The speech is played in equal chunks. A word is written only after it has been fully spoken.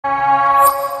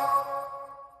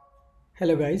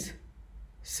Hello guys,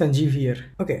 Sanjeev here.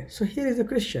 Okay, so here is a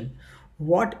question.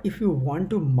 What if you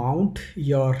want to mount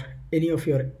any of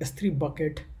your S3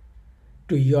 bucket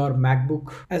to your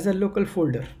MacBook as a local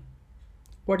folder?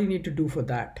 What do you need to do for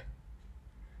that?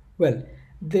 Well,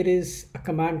 there is a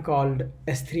command called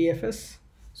s3fs,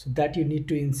 so that you need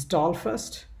to install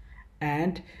first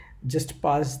and just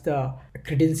pass the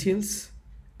credentials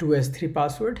to s3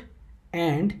 password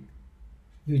and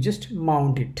you just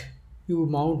mount it. You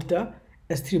mount the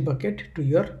s3 bucket to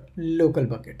your local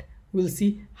bucket. We'll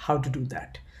see how to do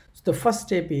that. So the first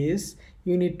step is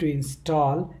you need to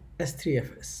install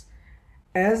s3fs.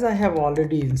 As I have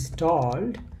already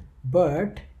installed,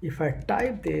 but if I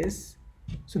type this,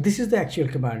 so this is the actual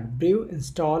command, brew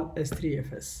install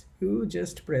s3fs. You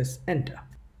just press enter.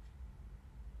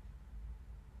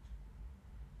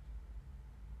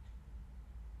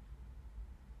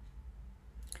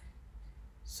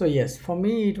 So yes, for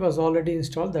me it was already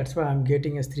installed. That's why I'm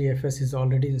getting s3fs is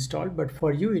already installed, but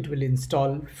for you it will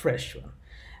install fresh one.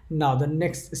 Now the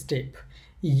next step,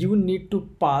 you need to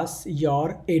pass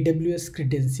your AWS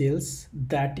credentials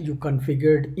that you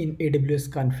configured in AWS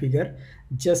configure,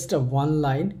 just a one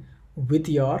line with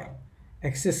your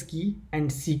access key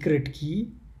and secret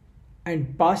key,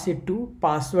 and pass it to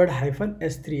password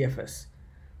 -s3fs.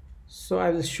 So I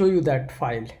will show you that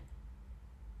file.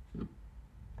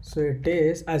 So it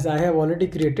is, as I have already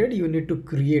created, you need to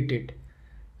create it.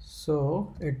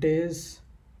 So it is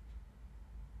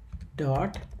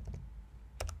dot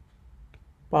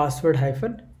password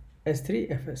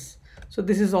 -s3fs. So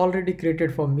this is already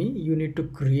created for me. You need to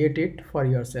create it for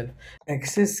yourself.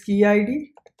 Access key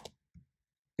ID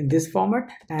in this format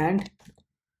and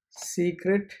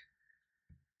secret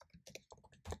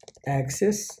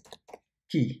access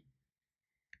key.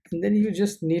 And then you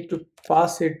just need to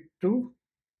pass it to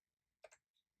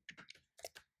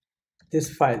this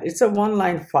file. It's a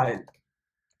one-line file.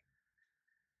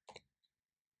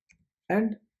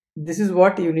 And this is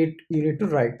what you need to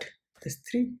write,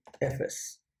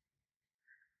 s3fs,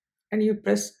 and you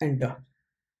press enter.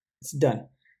 It's done.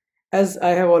 As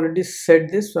I have already said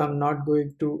this, so I'm not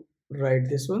going to write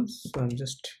this one, so I'm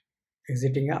just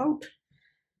exiting out.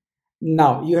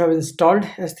 Now you have installed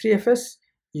s3fs,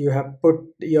 you have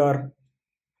put your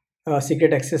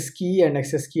secret access key and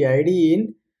access key ID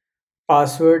in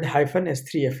password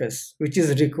 -s3fs, which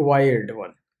is required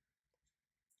one.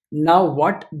 Now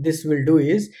what this will do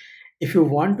is, if you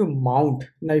want to mount,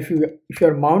 now if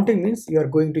you're mounting means you are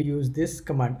going to use this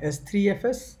command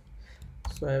s3fs.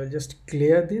 So I will just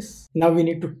clear this. Now we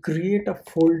need to create a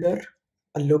folder,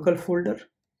 a local folder.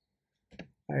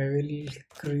 I will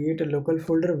create a local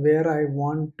folder where I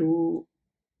want to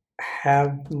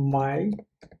have my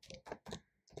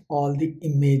all the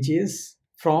images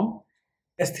from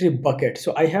s3 bucket.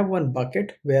 So I have one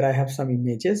bucket where I have some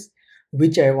images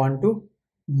which I want to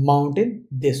mount in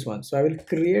this one. So I will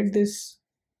create this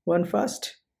one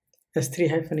first,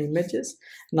 s3-images.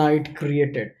 Now it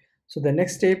created. So the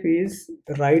next step is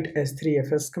write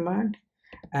s3fs command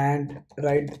and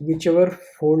write whichever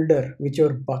folder,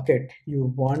 whichever bucket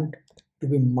you want to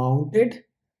be mounted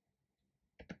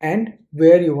and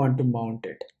where you want to mount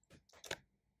it.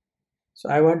 So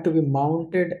I want to be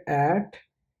mounted at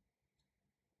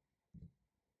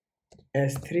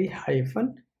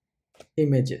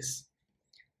s3-images.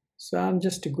 So I'm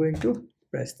just going to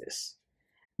press this.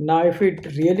 Now if it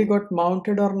really got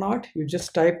mounted or not, you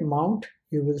just type mount,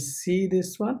 you will see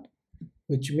this one,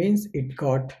 which means it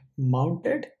got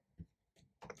mounted.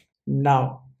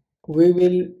 Now we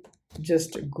will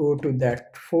just go to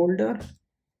that folder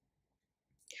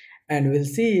and we'll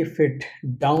see if it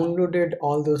downloaded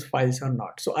all those files or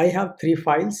not. So I have 3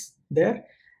 files there.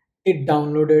 It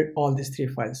downloaded all these 3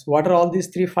 files. What are all these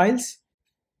 3 files?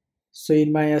 So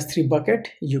in my s3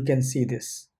 bucket, you can see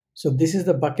this. So this is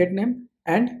the bucket name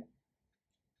and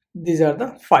these are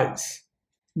the files.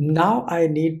 Now I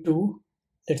need to,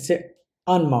 let's say,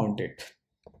 unmount it.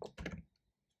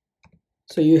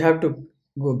 So you have to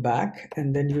go back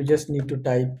and then you just need to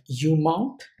type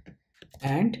umount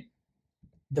and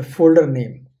the folder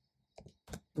name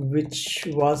which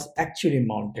was actually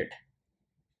mounted.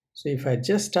 So if I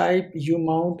just type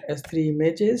umount s3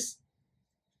 images,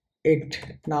 it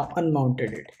now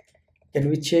unmounted it. Can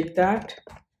we check that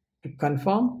to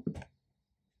confirm?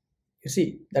 You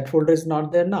see that folder is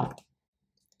not there now,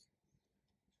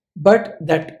 but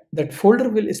that folder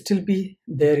will still be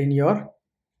there in your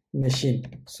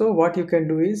machine. So what you can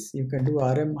do is you can do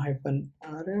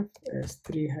rm-rf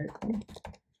s3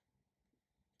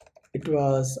 it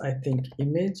was, I think,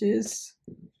 images.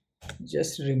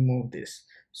 Just remove this.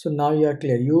 So now you are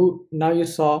clear. Now you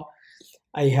saw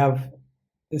I have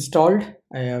installed,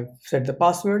 I have set the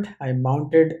password, I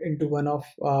mounted into one of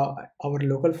our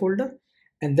local folder,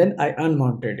 and then I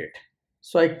unmounted it.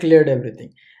 So I cleared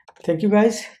everything. Thank you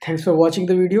guys. Thanks for watching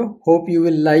the video. Hope you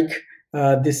will like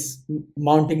this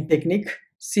mounting technique.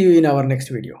 See you in our next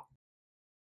video.